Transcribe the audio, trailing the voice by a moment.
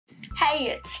Hey,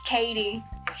 it's Katie.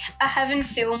 I haven't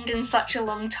filmed in such a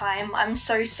long time. I'm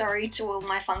so sorry to all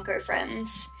my Funko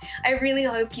friends. I really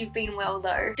hope you've been well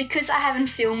though. Because I haven't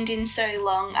filmed in so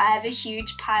long, I have a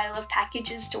huge pile of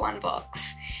packages to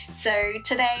unbox. So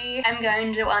today I'm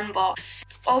going to unbox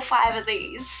all 5 of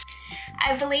these.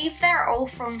 I believe they're all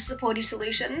from Supportive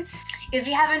Solutions. If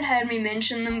you haven't heard me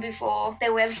mention them before,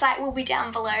 their website will be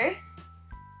down below.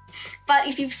 But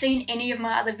if you've seen any of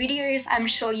my other videos, I'm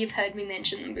sure you've heard me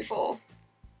mention them before.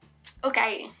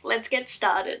 Okay, let's get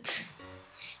started.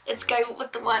 Let's go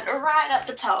with the one right at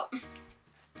the top.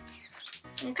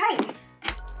 Okay.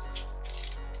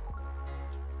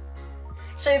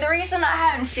 So the reason I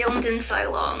haven't filmed in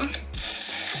so long,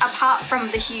 apart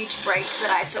from the huge break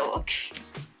that I took,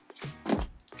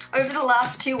 over the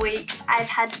last 2 weeks I've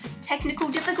had some technical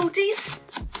difficulties.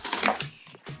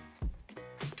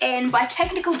 And by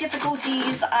technical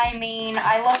difficulties, I mean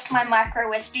I lost my micro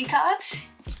SD card.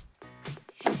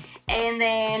 And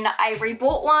then I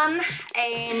rebought one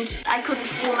and I couldn't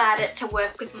format it to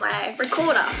work with my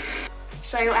recorder.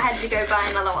 So I had to go buy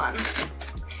another one.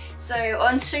 So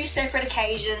on 2 separate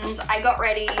occasions, I got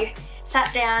ready,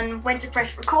 sat down, went to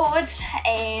press record,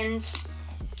 and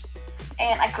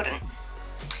I couldn't.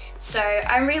 So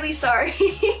I'm really sorry.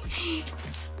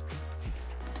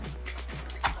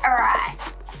 Alright.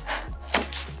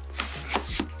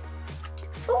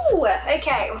 Ooh,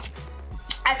 okay.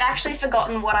 I've actually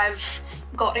forgotten what I've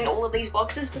got in all of these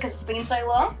boxes because it's been so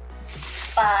long.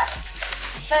 But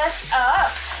first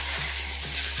up,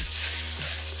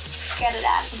 get it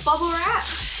out of the bubble wrap.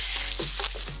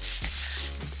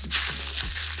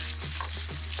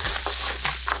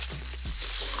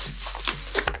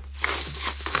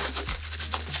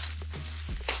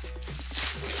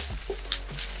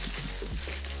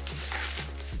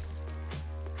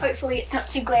 Hopefully it's not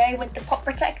too glary with the pop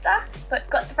protector, but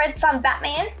got the Red Sun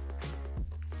Batman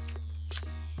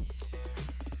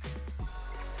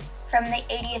from the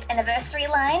 80th anniversary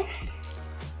line.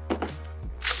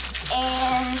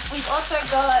 And we've also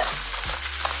got,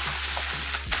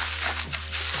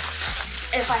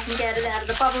 if I can get it out of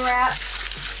the bubble wrap,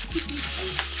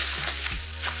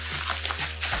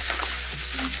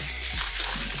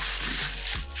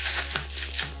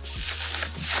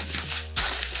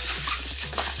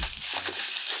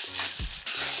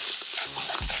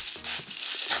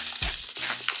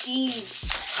 jeez.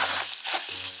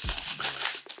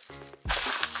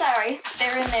 Sorry,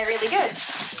 they're in there really good.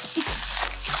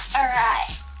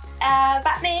 Alright,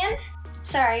 Batman.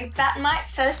 Sorry, Batmite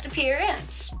first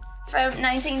appearance from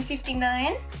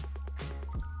 1959.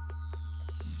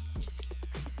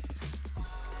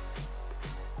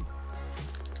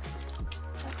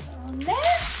 On there.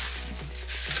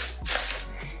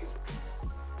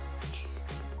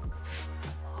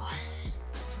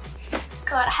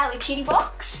 Got a Hello Kitty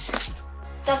box.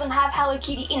 Doesn't have Hello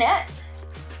Kitty in it.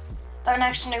 Don't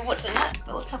actually know what's in it,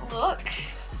 but let's have a look.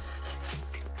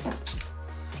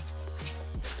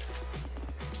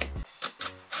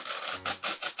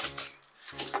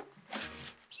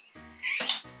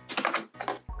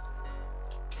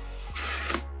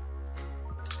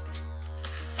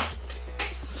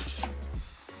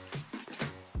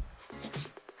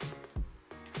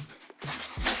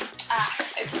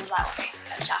 Opens that way.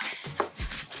 Gotcha.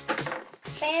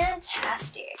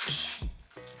 Fantastic.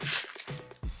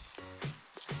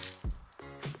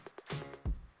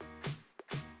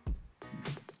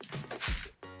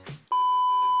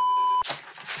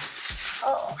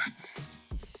 Oh.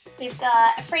 We've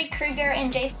got a Freddy Krueger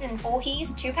and Jason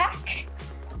Voorhees 2-pack.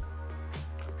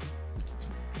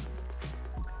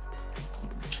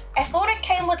 I thought it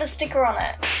came with a sticker on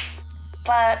it,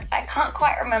 but I can't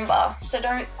quite remember, so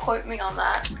don't quote me on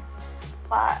that.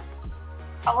 But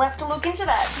I'll have to look into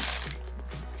that.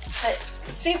 But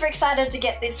super excited to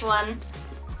get this one.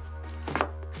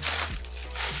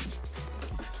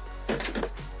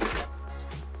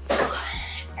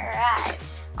 Alright,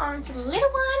 on to the little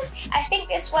one. I think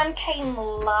this one came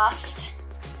last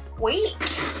week.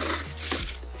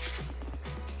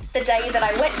 The day that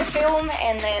I went to film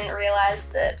and then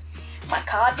realised that my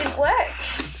card didn't work.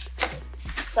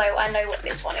 So I know what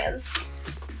this one is.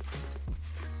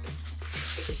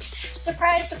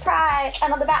 Surprise, surprise,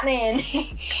 another Batman.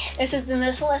 This is the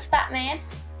Merciless Batman,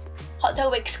 Hot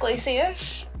Tub exclusive.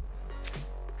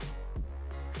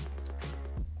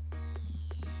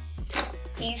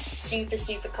 He's super,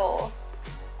 super cool.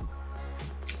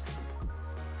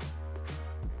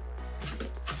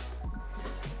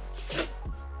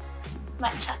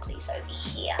 Might chuck these over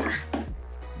here.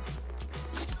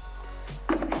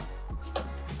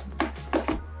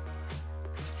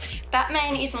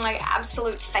 Batman is my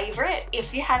absolute favorite,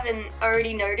 if you haven't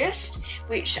already noticed,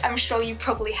 which I'm sure you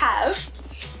probably have.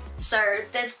 So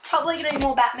there's probably gonna be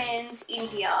more Batmans in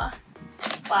here,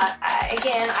 but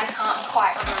again, I can't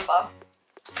quite remember.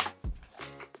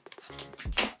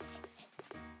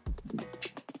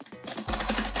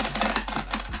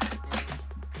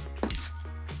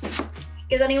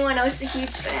 Is anyone else a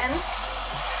huge fan?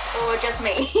 Or just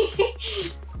me?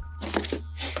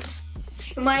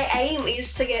 My aim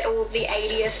is to get all the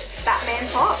 80th Batman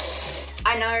pops.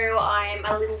 I know I'm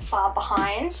a little far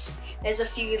behind. There's a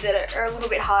few that are a little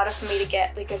bit harder for me to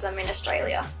get because I'm in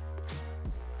Australia.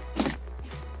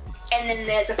 And then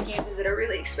there's a few that are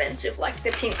really expensive, like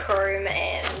the pink chrome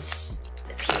and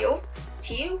the teal?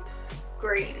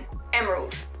 Green,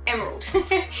 emerald.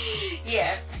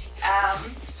 Yeah,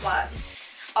 but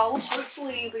I'll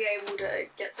hopefully be able to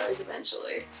get those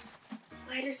eventually.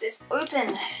 Where does this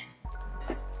open?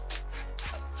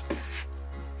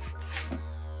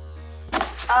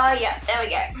 Oh yeah, there we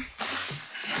go.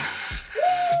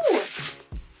 Woo!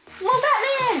 More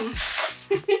Batman!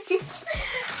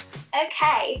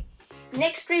 Okay,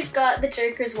 next we've got the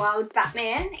Joker's Wild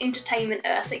Batman, Entertainment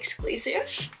Earth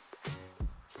exclusive.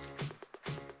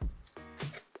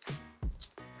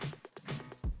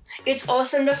 It's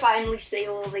awesome to finally see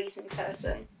all of these in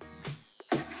person.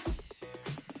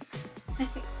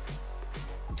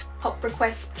 Pop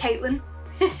request, Kaitlyn.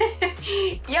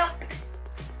 Yep.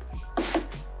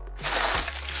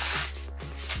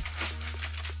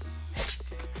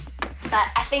 But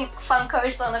I think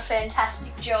Funko's done a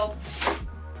fantastic job,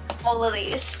 all of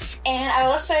these. And I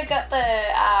also got the,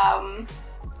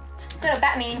 got a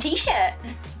Batman t-shirt.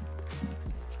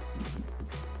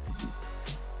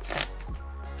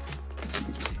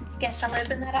 Guess I'll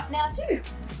open that up now too.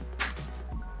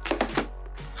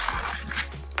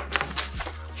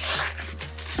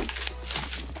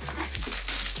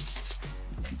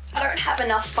 I don't have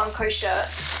enough Funko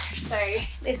shirts, so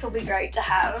this will be great to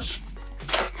have.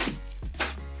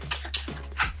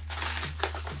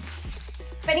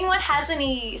 If anyone has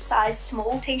any size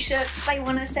small t-shirts they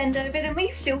want to send over to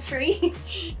me, feel free.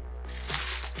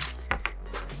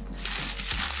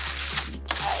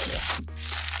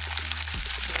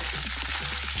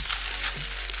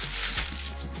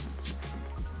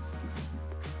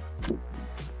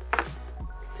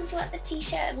 This is what the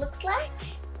t-shirt looks like.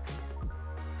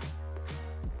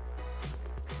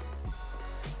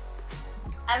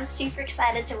 I'm super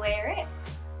excited to wear it.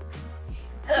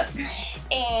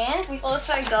 And we've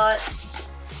also got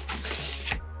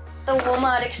the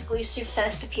Walmart exclusive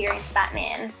first appearance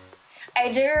Batman.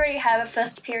 I do already have a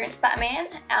first appearance Batman,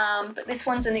 but this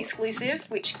one's an exclusive,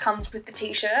 which comes with the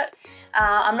t-shirt.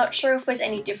 I'm not sure if there's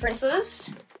any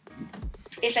differences.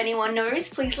 If anyone knows,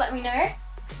 please let me know.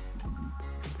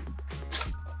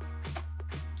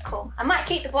 Cool. I might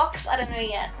keep the box, I don't know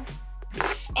yet.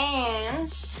 And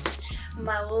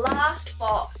my last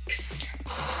box.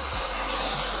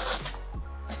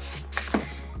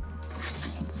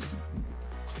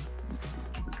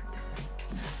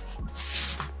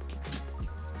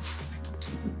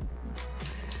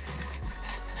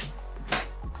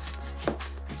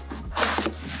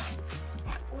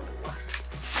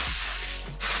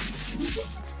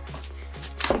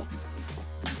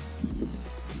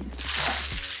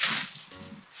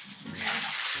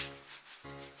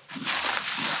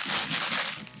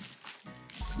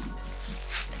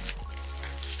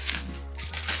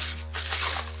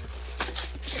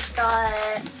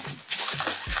 Got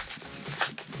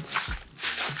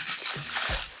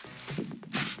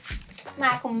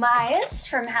Michael Myers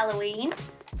from Halloween.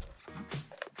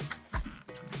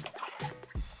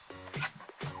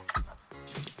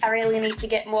 I really need to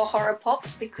get more horror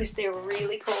pops because they're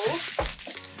really cool.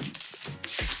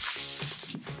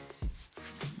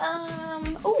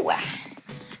 Ooh,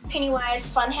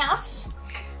 Pennywise Funhouse,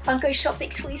 Funko Shop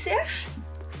exclusive.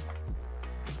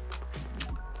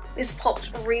 This pop's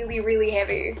really, really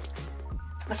heavy.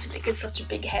 Must be because it's such a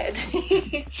big head.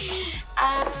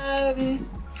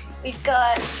 We've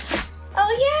got,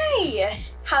 oh yay!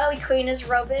 Harley Quinn as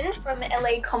Robin from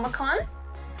LA Comic-Con.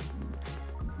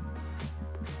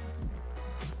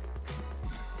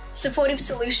 Supportive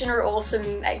Solution are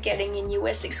awesome at getting in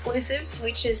US exclusives,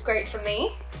 which is great for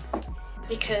me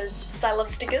because I love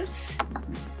stickers.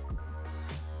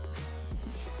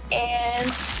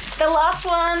 And the last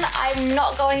one I'm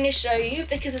not going to show you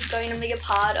because it's going to be a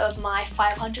part of my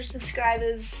 500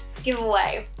 subscribers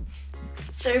giveaway.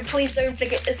 So please don't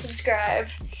forget to subscribe.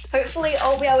 Hopefully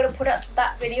I'll be able to put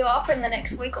that video up in the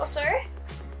next week or so.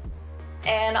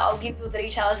 And I'll give you the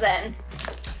details then.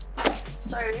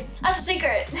 So that's a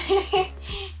secret.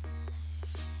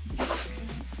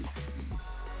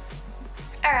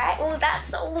 Alright, well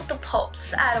that's all of the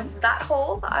pops out of that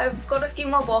haul. I've got a few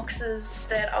more boxes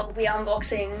that I'll be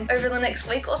unboxing over the next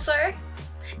week or so.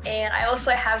 And I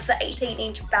also have the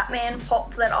 18-inch Batman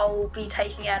pop that I'll be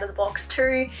taking out of the box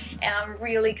too, and I'm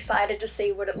really excited to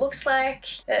see what it looks like.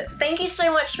 But thank you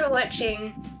so much for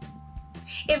watching.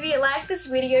 If you like this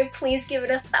video, please give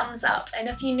it a thumbs up, and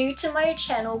if you're new to my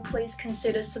channel, please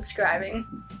consider subscribing.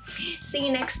 See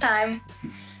you next time.